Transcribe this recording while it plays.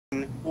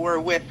we're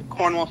with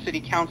Cornwall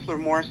City Councilor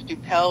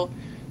MauriceDupelle,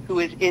 who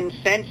is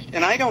incensed,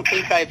 and I don't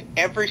think I've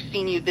ever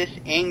seen you this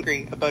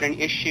angry about an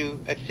issue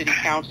at City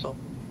Council.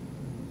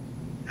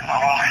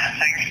 Oh,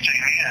 thanks,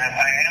 Jamie.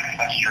 I am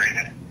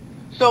frustrated.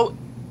 So,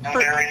 I'm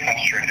very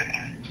frustrated.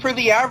 For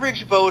the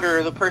average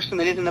voter, the person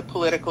that isn't a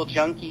political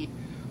junkie,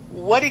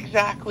 what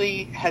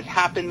exactly has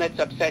happened that's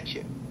upset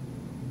you?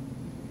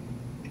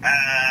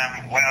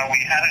 Well, we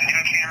had an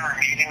in-camera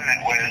meeting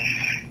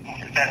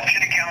that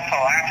City Council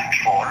asked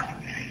for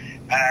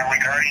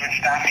regarding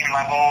staffing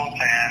levels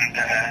and,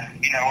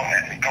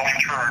 going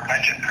through our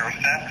budget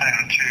process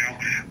and to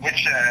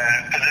which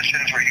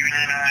positions were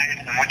unionized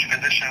and which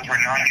positions were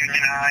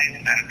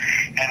non-unionized.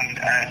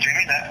 And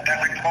Jamie,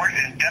 that report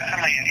is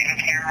definitely an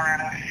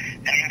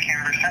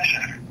in-camera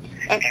session.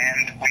 And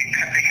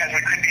because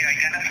we could be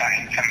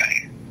identifying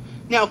somebody.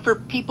 Now, for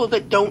people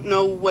that don't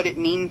know what it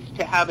means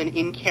to have an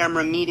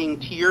in-camera meeting,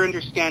 to your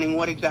understanding,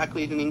 what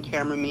exactly is an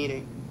in-camera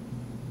meeting?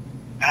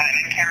 An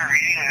in-camera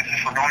meeting is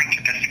if we're going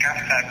to discuss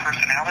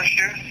personnel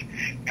issues,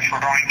 if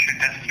we're going to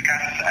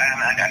discuss an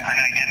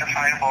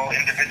identifiable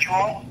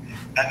individual,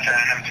 that's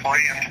an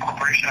employee of the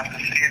Corporation of the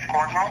City of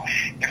Cornwall,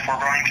 if we're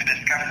going to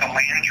discuss a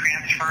land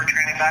transfer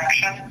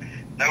transaction,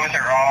 those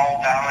are all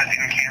valid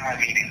in-camera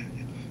meetings.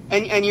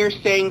 And you're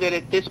saying that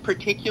at this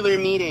particular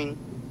meeting,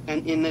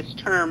 and in this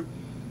term,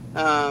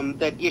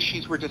 that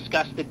issues were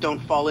discussed that don't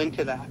fall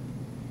into that?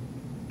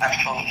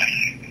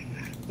 Absolutely.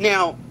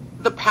 Now,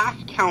 the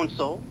past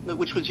council,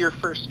 which was your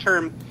first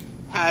term,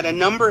 had a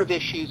number of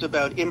issues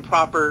about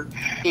improper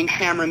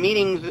in-camera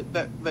meetings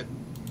that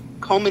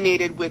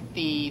culminated with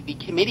the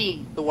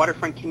committee, the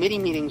waterfront committee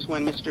meetings,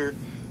 when Mr.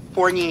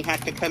 Fournier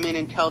had to come in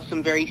and tell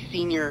some very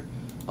senior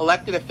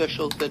elected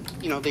officials that,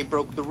 they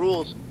broke the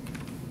rules.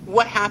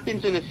 What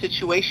happens in a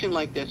situation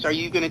like this? Are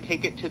you going to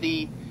take it to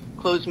the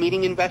closed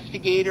meeting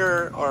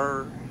investigator,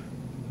 or?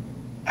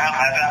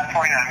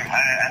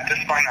 At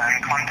this point,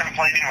 I'm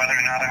contemplating whether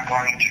or not I'm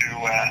going to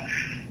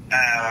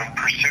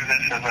pursue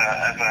this as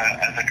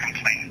a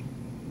complaint.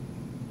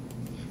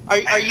 I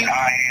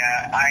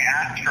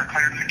asked for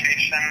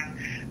clarification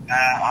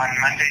on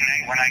Monday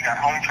night when I got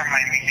home from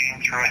my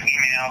meeting through an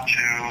email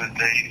to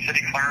the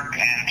city clerk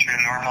and to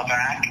Norma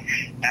Back,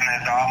 and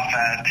as off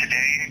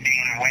today,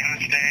 being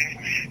Wednesday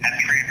at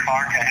 3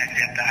 o'clock, I had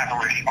yet to have a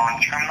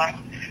response from them.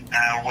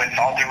 With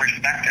all due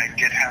respect, I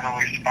did have a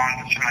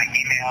response to my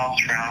emails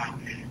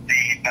from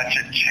the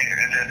budget chair,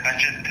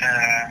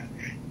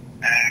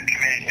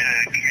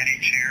 committee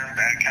chair,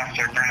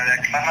 Councilor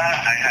Bernadette Clement.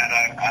 I had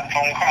a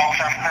phone call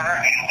from her,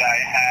 and I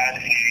had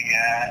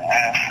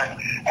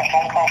a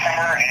phone call from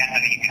her and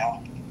an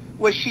email.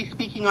 Was she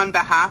speaking on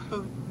behalf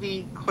of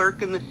the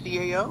clerk and the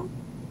CAO?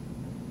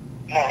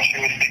 No,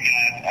 she was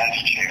speaking as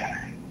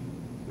chair.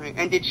 Right.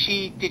 And did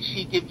she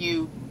give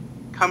you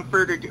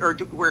comfort, or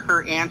were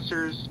her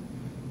answers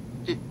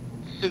to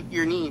suit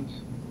your needs?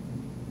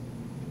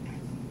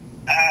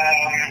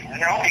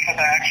 No, because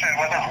I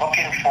wasn't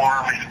looking for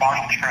a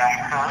response from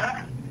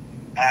her.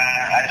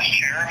 As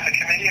chair of the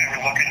committee, I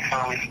was looking for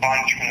a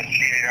response from the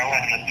CAO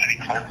and the city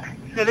clerk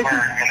or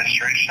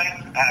administration.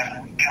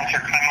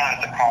 Councilor Clement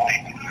is a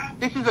colleague.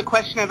 This is a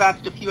question I've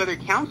asked a few other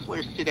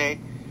councillors today.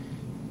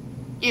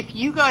 If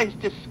you guys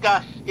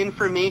discuss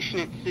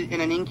information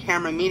in an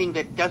in-camera meeting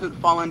that doesn't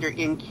fall under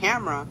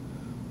in-camera,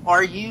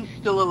 are you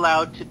still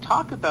allowed to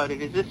talk about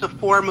it? Is this a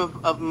form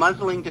of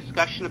muzzling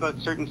discussion about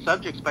certain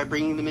subjects by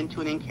bringing them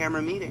into an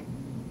in-camera meeting?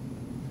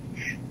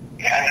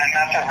 Yeah, and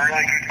that's a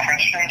really good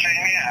question,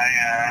 Jamie.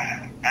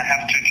 I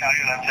have to tell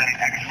you that's an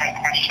excellent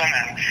question,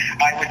 and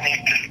I would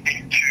need to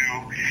speak to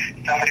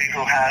somebody who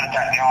has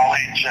that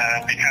knowledge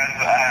because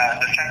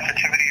the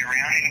sensitivity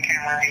around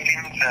in-camera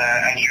meetings,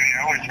 as you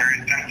know, is very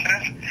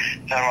sensitive.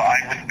 So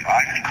I would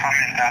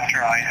comment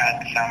after I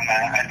had some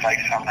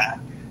advice on that.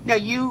 Now,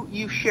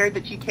 you shared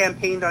that you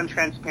campaigned on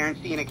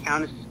transparency and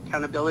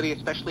accountability,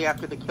 especially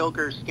after the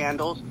Kilgore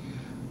scandals.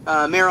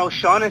 Mayor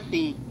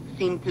O'Shaughnessy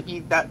seemed to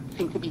be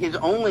his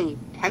only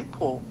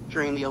tentpole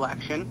during the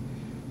election.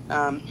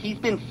 He's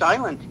been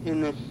silent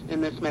in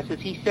this mess. Has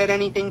he said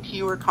anything to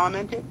you or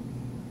commented?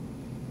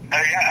 Yeah,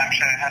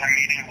 actually, I had a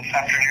meeting this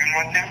afternoon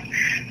with him.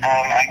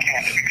 I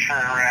can't speak for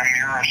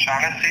Mayor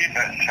O'Shaughnessy,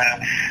 but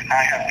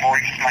I have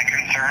voiced my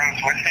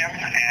concerns with him,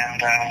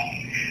 and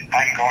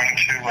I'm going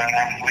to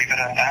leave it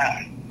at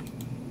that.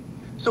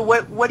 So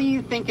what do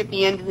you think at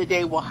the end of the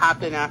day will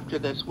happen after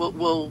this?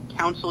 Will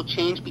council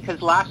change?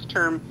 Because last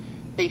term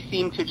they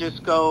seemed to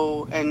just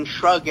go and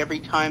shrug every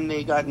time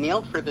they got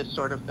nailed for this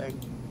sort of thing.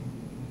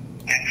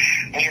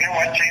 Well, you know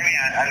what, Jamie?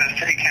 As a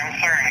city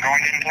councillor, I'm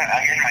in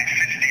my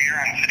 5th year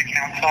on city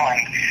council,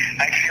 and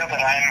I feel that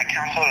I am a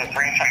councillor that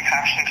brings some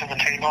passion to the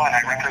table, and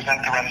I represent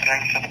the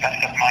residents to the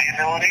best of my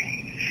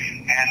ability.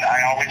 And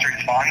I always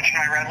respond to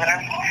my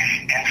residents.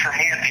 And for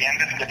me, at the end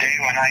of the day,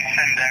 when I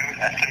send out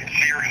a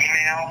sincere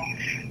email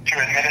to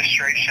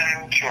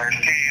administration, to our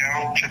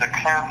CEO, to the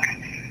clerk,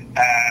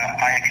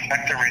 I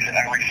expect a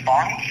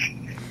response,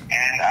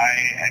 and I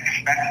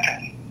expect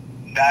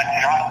that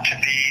not to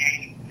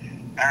be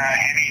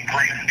any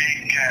great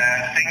big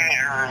thing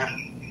or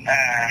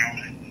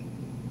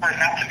for it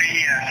not to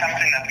be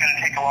something that's going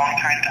to take a long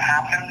time to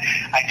happen.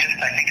 I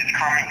think it's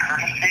common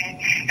courtesy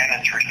and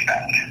it's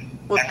respect.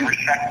 Well, and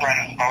respect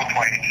runs both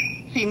ways.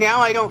 See, now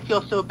I don't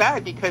feel so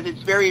bad because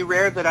it's very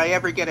rare that I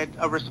ever get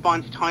a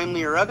response,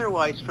 timely or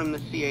otherwise, from the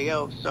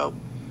CAO. So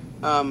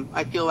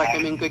I feel like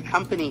I'm in good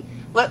company.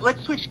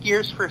 Let's switch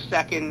gears for a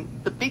second.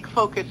 The big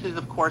focus is,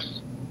 of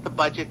course, the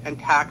budget and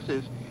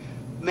taxes.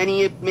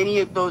 Many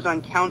of those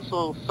on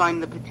council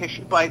signed the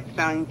petition,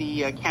 signed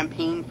the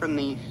campaign from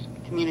the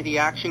Community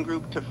Action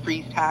Group to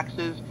freeze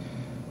taxes.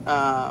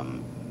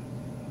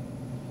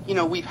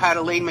 We've had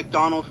Elaine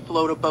McDonald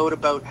float a boat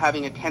about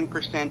having a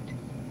 10%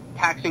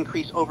 tax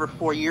increase over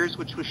 4 years,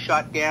 which was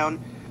shot down.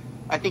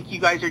 I think you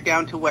guys are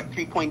down to,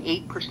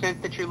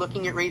 3.8% that you're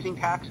looking at raising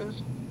taxes?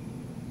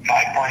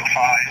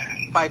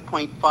 5.5.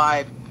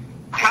 5.5.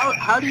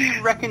 How do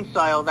you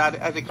reconcile that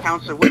as a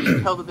councillor? What do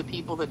you tell to the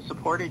people that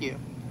supported you?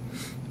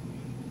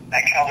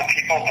 I tell the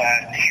people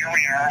that here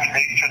we are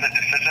faced with a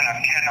decision of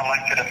 10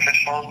 elected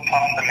officials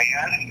plus the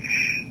mayor.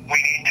 We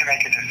need to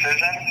make a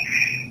decision.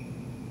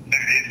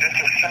 This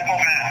is simple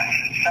math.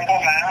 Simple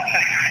math,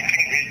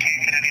 it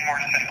can't get any more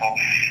simple.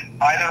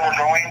 Either we're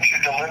going to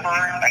deliver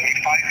a 5.5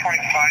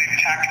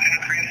 tax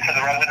increase to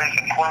the residents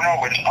of Cornwall,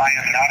 which I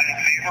am not in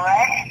favor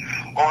of,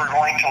 or we're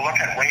going to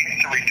look at ways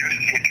to reduce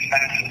the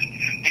expenses.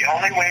 The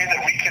only way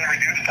that we can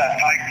reduce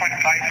that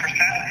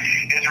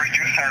 5.5% is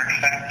reduce our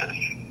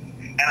expenses.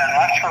 And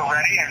unless we're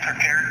ready and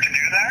prepared to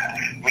do that,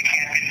 we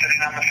can't be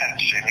sitting on the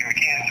fence, Jimmy. We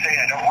can't say,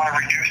 I don't want to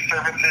reduce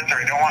services or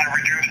I don't want to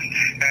reduce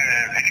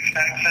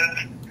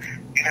expenses.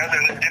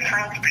 There's a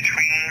difference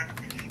between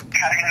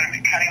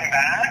cutting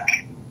back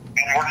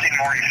and working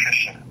more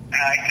efficient. And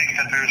I think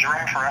that there's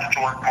room for us to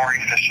work more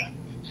efficient.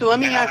 So let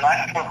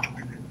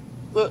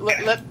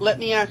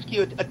me ask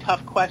you a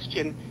tough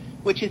question,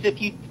 which is, if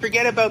you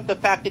forget about the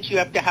fact that you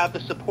have to have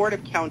the support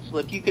of council,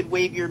 if you could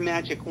wave your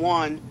magic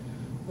wand,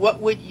 what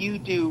would you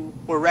do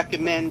or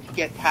recommend to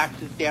get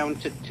taxes down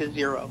to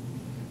zero?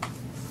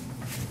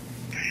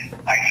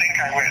 I think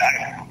I would.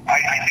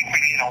 I think we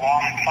need a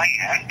long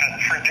plan, but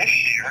for this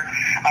year,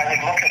 I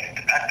would look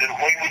at the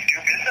way we do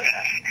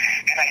business.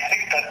 And I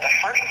think that the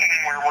first thing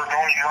where we're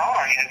going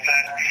wrong is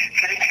that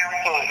City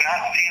Council is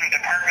not seeing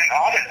department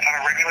audits on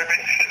a regular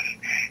basis.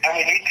 And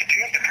we need to do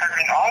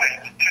department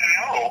audits to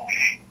know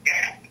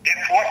if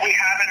what we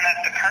have in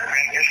that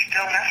department is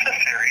still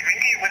necessary.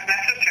 Maybe it was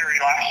necessary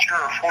last year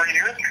or 4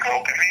 years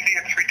ago, but maybe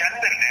it's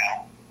redundant now.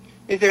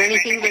 Is there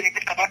anything maybe we need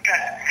to look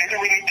at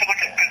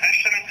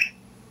positions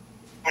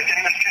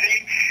within the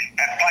city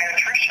by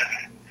attrition.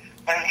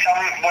 When some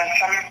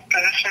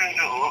positions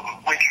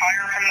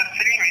retire from the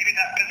city, maybe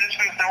that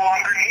position is no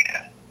longer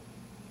needed.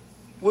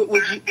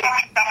 Would you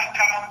tough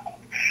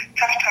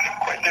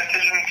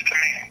decisions to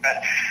make,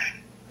 but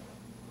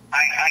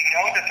I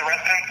know that the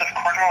residents of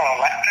Cornwall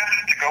elect us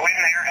to go in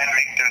there and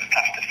make those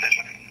tough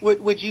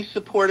decisions. Would you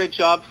support a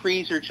job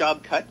freeze or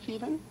job cuts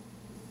even?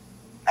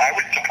 I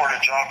would support a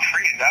job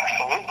freeze,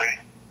 absolutely.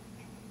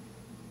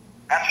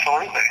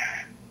 Absolutely.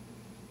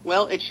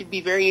 Well, it should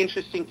be very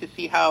interesting to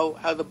see how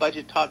the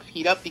budget talks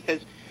heat up, because,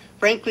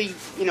 frankly,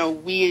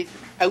 we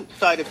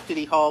outside of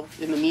City Hall,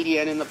 in the media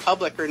and in the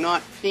public, are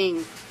not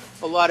seeing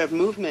a lot of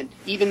movement.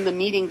 Even the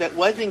meeting that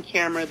was in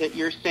camera that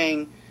you're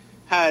saying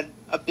had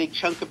a big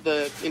chunk of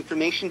the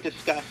information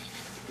discussed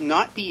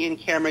not be in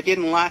camera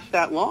didn't last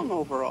that long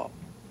overall.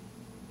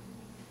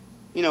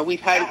 We've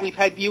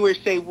had viewers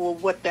say, well,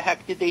 what the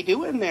heck did they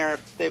do in there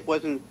if it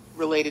wasn't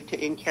related to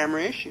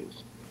in-camera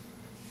issues?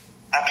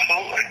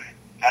 Absolutely.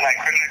 And I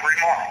couldn't agree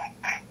more.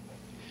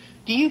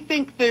 Do you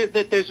think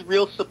that there's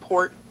real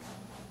support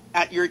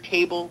at your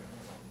table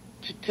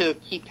to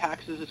keep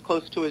taxes as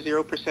close to a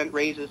 0%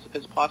 raise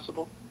as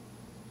possible?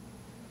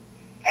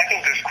 I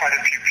think there's quite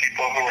a few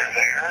people who are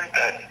there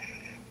that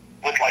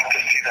would like to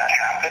see that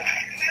happen.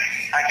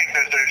 I think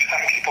that there's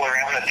some people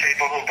around the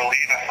table who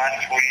believe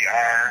unless we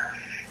are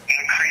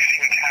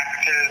increasing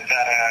taxes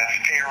at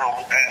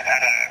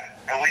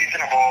a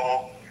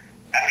reasonable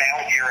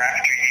amount year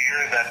after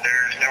year, that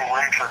there's no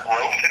room for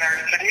growth in our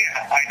city.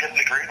 I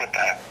disagree with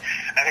that.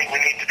 I think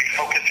we need to be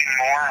focusing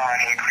more on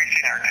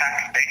increasing our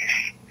tax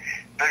base,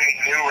 bringing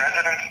new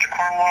residents to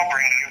Cornwall,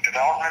 bringing new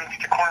developments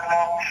to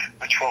Cornwall,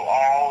 which will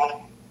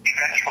all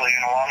eventually,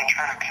 in a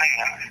long-term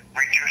plan,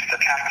 reduce the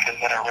taxes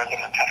that our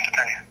residents have to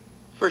pay.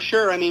 For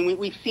sure. I mean,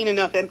 we've seen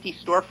enough empty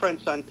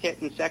storefronts on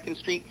Pitt and 2nd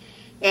Street.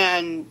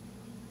 And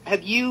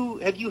have you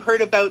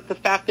heard about the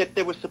fact that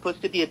there was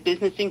supposed to be a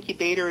business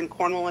incubator in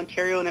Cornwall,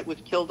 Ontario, and it was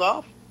killed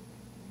off?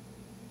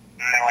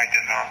 No, I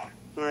did not.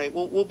 All right.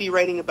 We'll be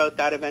writing about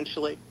that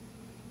eventually.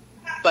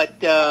 But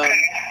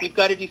we've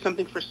got to do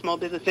something for small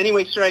business.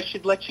 Anyway, sir, I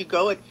should let you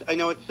go. I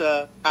know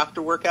it's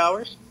after work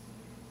hours.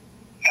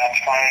 That's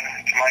fine.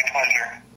 It's my pleasure.